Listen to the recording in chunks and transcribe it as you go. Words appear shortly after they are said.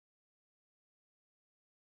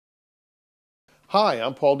Hi,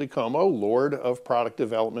 I'm Paul DiComo, Lord of Product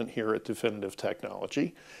Development here at Definitive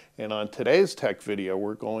Technology. And on today's tech video,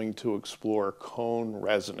 we're going to explore cone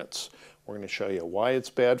resonance. We're going to show you why it's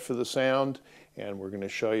bad for the sound, and we're going to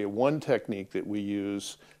show you one technique that we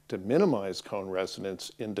use to minimize cone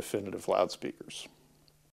resonance in Definitive loudspeakers.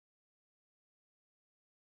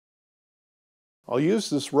 I'll use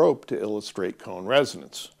this rope to illustrate cone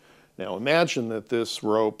resonance. Now imagine that this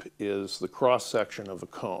rope is the cross-section of a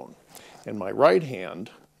cone, and my right hand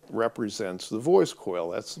represents the voice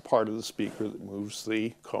coil. That's the part of the speaker that moves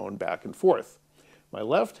the cone back and forth. My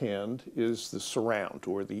left hand is the surround,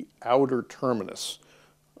 or the outer terminus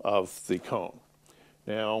of the cone.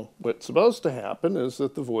 Now, what's supposed to happen is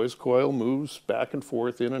that the voice coil moves back and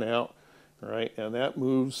forth, in and out, right? And that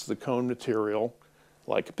moves the cone material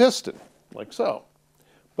like a piston, like so.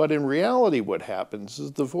 But in reality, what happens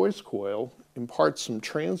is the voice coil imparts some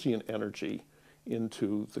transient energy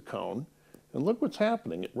into the cone, and look what's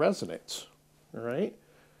happening. It resonates, all right?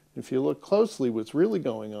 If you look closely, what's really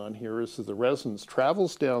going on here is that the resonance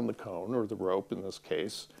travels down the cone, or the rope in this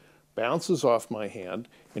case, bounces off my hand,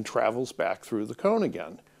 and travels back through the cone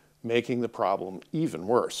again, making the problem even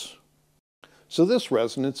worse. So this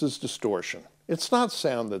resonance is distortion. It's not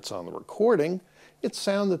sound that's on the recording. It's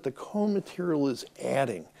sound that the cone material is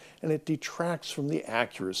adding, and it detracts from the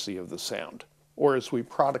accuracy of the sound. Or as we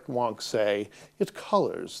product wonks say, it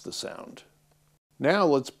colors the sound. Now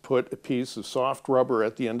let's put a piece of soft rubber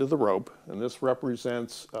at the end of the rope, and this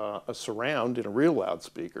represents a surround in a real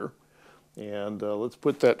loudspeaker. And let's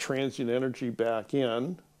put that transient energy back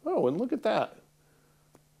in. Oh, and look at that.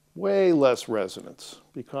 Way less resonance,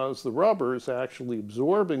 because the rubber is actually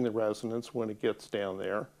absorbing the resonance when it gets down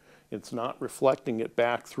there. It's not reflecting it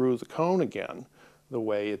back through the cone again the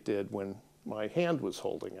way it did when my hand was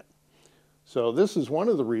holding it. So this is one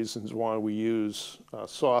of the reasons why we use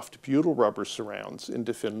soft butyl rubber surrounds in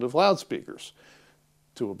Definitive loudspeakers,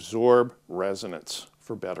 to absorb resonance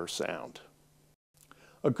for better sound.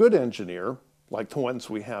 A good engineer, like the ones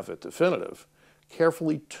we have at Definitive,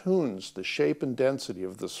 carefully tunes the shape and density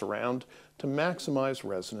of the surround to maximize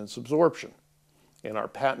resonance absorption. In our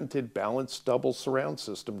patented balanced double surround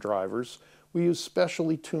system drivers, we use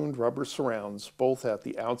specially tuned rubber surrounds both at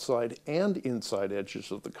the outside and inside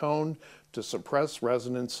edges of the cone to suppress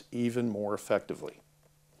resonance even more effectively.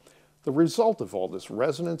 The result of all this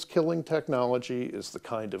resonance-killing technology is the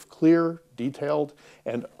kind of clear, detailed,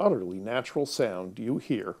 and utterly natural sound you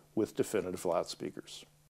hear with Definitive loudspeakers.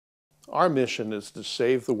 Our mission is to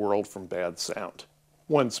save the world from bad sound,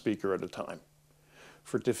 one speaker at a time.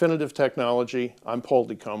 For Definitive Technology, I'm Paul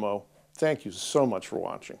DiComo. Thank you so much for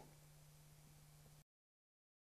watching.